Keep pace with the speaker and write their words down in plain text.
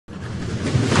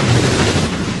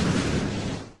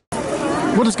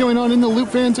What is going on in the Loop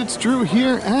fans? It's Drew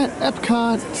here at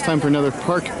EPCOT. It's time for another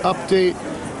park update.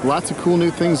 Lots of cool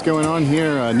new things going on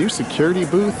here. A new security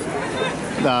booth,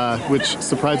 which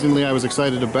surprisingly I was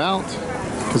excited about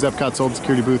because EPCOT's old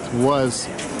security booth was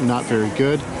not very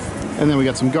good. And then we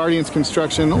got some Guardians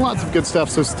construction, lots of good stuff.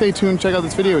 So stay tuned, check out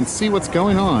this video and see what's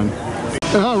going on.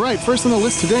 Alright, first on the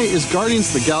list today is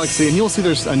Guardians of the Galaxy, and you'll see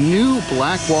there's a new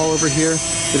black wall over here.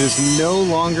 It is no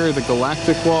longer the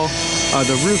galactic wall.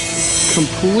 The roof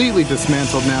completely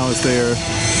dismantled now as they are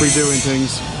redoing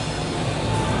things.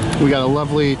 We got a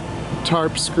lovely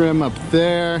tarp scrim up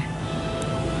there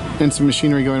and some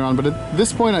machinery going on, but at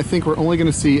this point I think we're only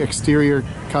going to see exterior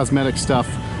cosmetic stuff,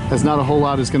 as not a whole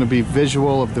lot is going to be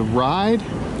visual of the ride.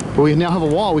 But we now have a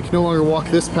wall. We can no longer walk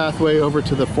this pathway over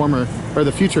to the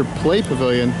future play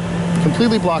pavilion,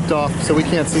 completely blocked off, so we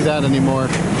can't see that anymore.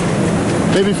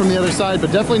 Maybe from the other side,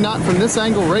 but definitely not from this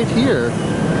angle right here.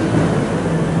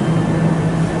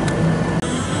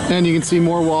 And you can see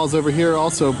more walls over here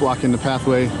also blocking the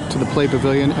pathway to the play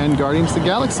pavilion and Guardians of the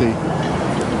Galaxy.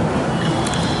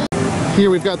 Here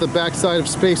we've got the backside of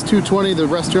Space 220, the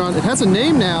restaurant. It has a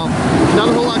name now. Not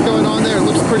a whole lot going on there. It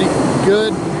looks pretty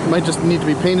good. Might just need to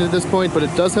be painted at this point, but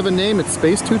it does have a name. It's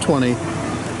Space 220.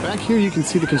 Back here you can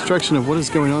see the construction of what is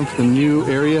going on for the new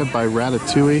area by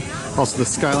Ratatouille. Also the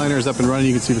Skyliner is up and running.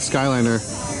 You can see the Skyliner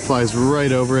flies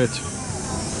right over it.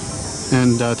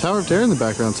 And Tower of Terror in the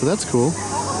background, so that's cool.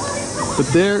 But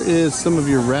there is some of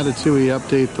your Ratatouille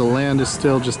update. The land is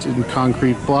still just in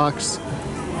concrete blocks,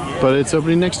 but it's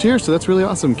opening next year, so that's really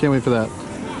awesome. Can't wait for that.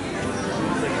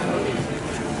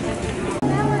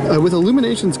 With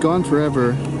Illuminations gone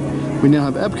forever, we now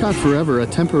have EPCOT Forever, a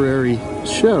temporary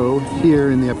show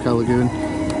here in the EPCOT Lagoon.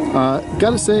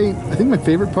 Gotta say, I think my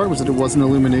favorite part was that it wasn't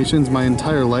Illuminations. My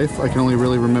entire life, I can only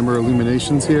really remember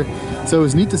Illuminations here, so it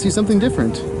was neat to see something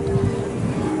different.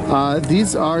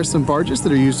 These are some barges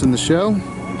that are used in the show,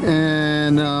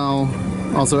 and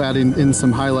also adding in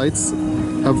some highlights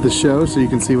of the show so you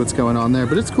can see what's going on there.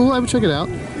 But it's cool, I would check it out.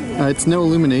 It's no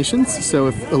Illuminations, so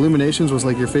if Illuminations was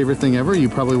like your favorite thing ever, you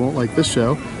probably won't like this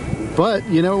show. But,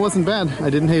 you know, it wasn't bad. I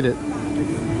didn't hate it.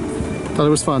 Thought it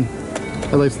was fun.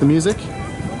 I liked the music.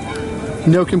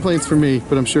 No complaints from me,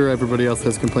 but I'm sure everybody else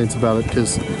has complaints about it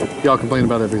because y'all complain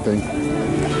about everything.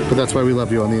 But that's why we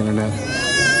love you on the internet.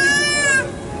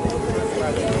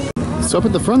 So up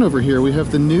at the front over here, we have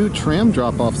the new tram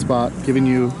drop-off spot, giving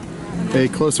you a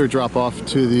closer drop-off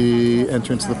to the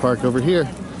entrance of the park over here,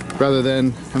 rather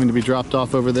than having to be dropped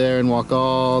off over there and walk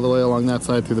all the way along that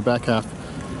side through the back half.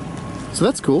 So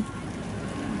that's cool.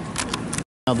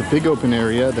 Now the big open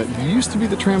area that used to be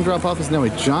the tram drop-off is now a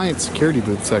giant security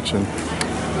booth section.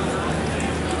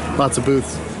 Lots of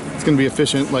booths. It's going to be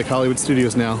efficient like Hollywood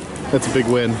Studios now. That's a big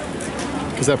win,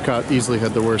 because EPCOT easily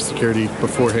had the worst security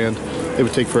beforehand. It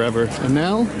would take forever, and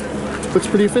now it looks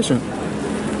pretty efficient.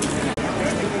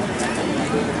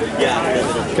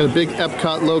 Got a big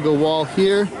EPCOT logo wall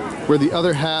here, where the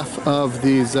other half of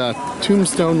these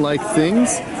tombstone-like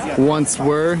things once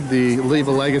were. The Leave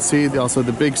a Legacy, also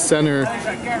the big center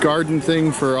garden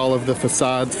thing for all of the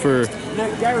facades for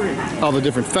all the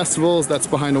different festivals, that's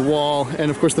behind a wall. And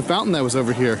of course the fountain that was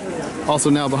over here, also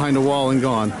now behind a wall and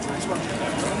gone.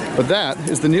 But that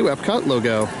is the new EPCOT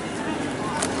logo.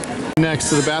 Next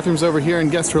to the bathrooms over here in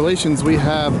guest relations, we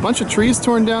have a bunch of trees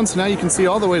torn down, so now you can see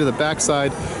all the way to the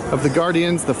backside of the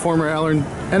Guardians, the former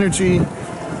Energy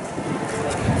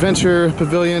Venture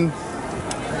Pavilion.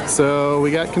 So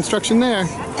we got construction there.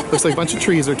 Looks like a bunch of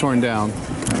trees are torn down.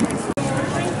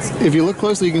 If you look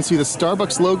closely, you can see the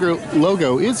Starbucks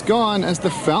logo is gone as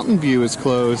the fountain view is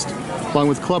closed, along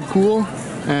with Club Pool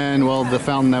and, well, the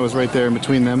fountain that was right there in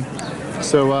between them.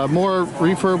 So more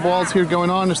refurb walls here going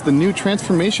on. It's the new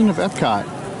transformation of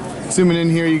EPCOT. Zooming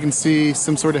in here, you can see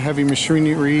some sort of heavy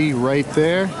machinery right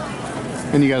there.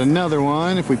 And you got another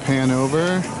one if we pan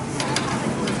over.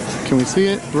 Can we see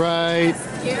it? Right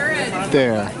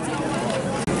there.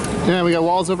 Yeah, we got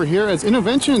walls over here as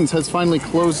Interventions has finally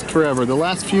closed forever. The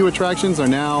last few attractions are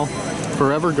now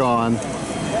forever gone.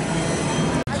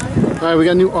 All right, we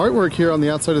got new artwork here on the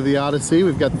outside of the Odyssey.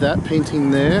 We've got that painting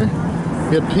there.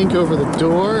 We got pink over the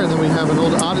door, and then we have an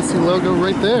old Odyssey logo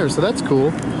right there, so that's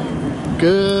cool.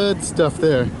 Good stuff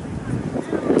there.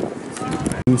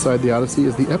 Inside the Odyssey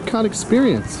is the EPCOT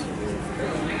experience.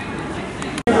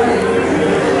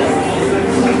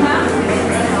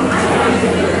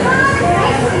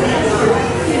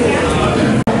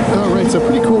 Alright, so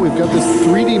pretty cool. We've got this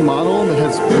 3D model that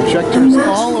has projectors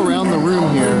all around the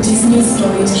room here,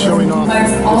 showing off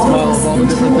this model of all the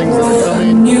different things that are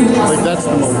coming. Like that's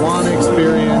the Moana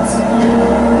experience.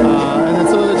 And then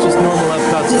some of it's just normal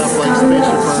EPCOT stuff like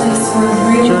Spaceship Earth.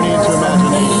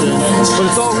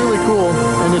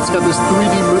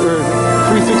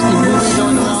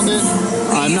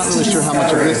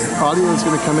 audio is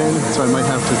going to come in, so I might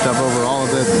have to dub over all of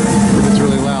this if it's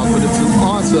really loud. But it's an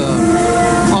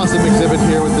awesome exhibit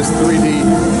here with this 3D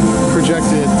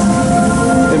projected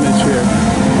image here.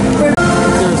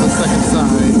 There's a second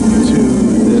side to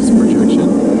this projection.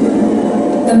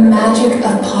 The magic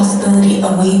of possibility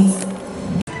awaits.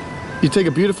 You take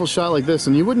a beautiful shot like this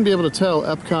and you wouldn't be able to tell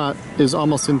EPCOT is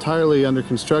almost entirely under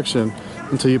construction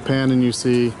until you pan and you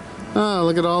see, oh,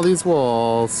 look at all these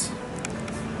walls.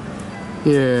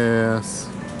 Yes.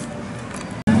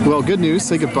 Well, good news,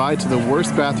 say goodbye to the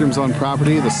worst bathrooms on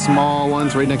property. The small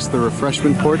ones right next to the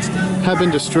refreshment ports have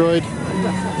been destroyed.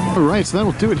 All right, so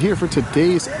that'll do it here for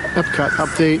today's EPCOT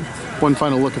update. One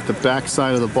final look at the back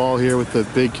side of the ball here with the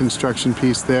big construction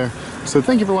piece there. So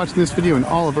thank you for watching this video and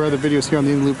all of our other videos here on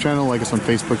the In the Loop channel. Like us on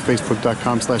Facebook,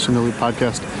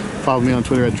 facebook.com/InTheLoopPodcast. Follow me on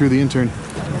Twitter at DrewTheIntern.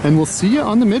 And we'll see you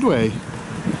on the Midway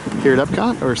here at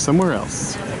EPCOT or somewhere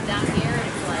else. Down here,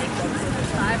 it's like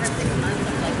 5 or 6 months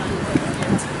of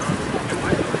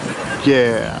like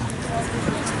Yeah.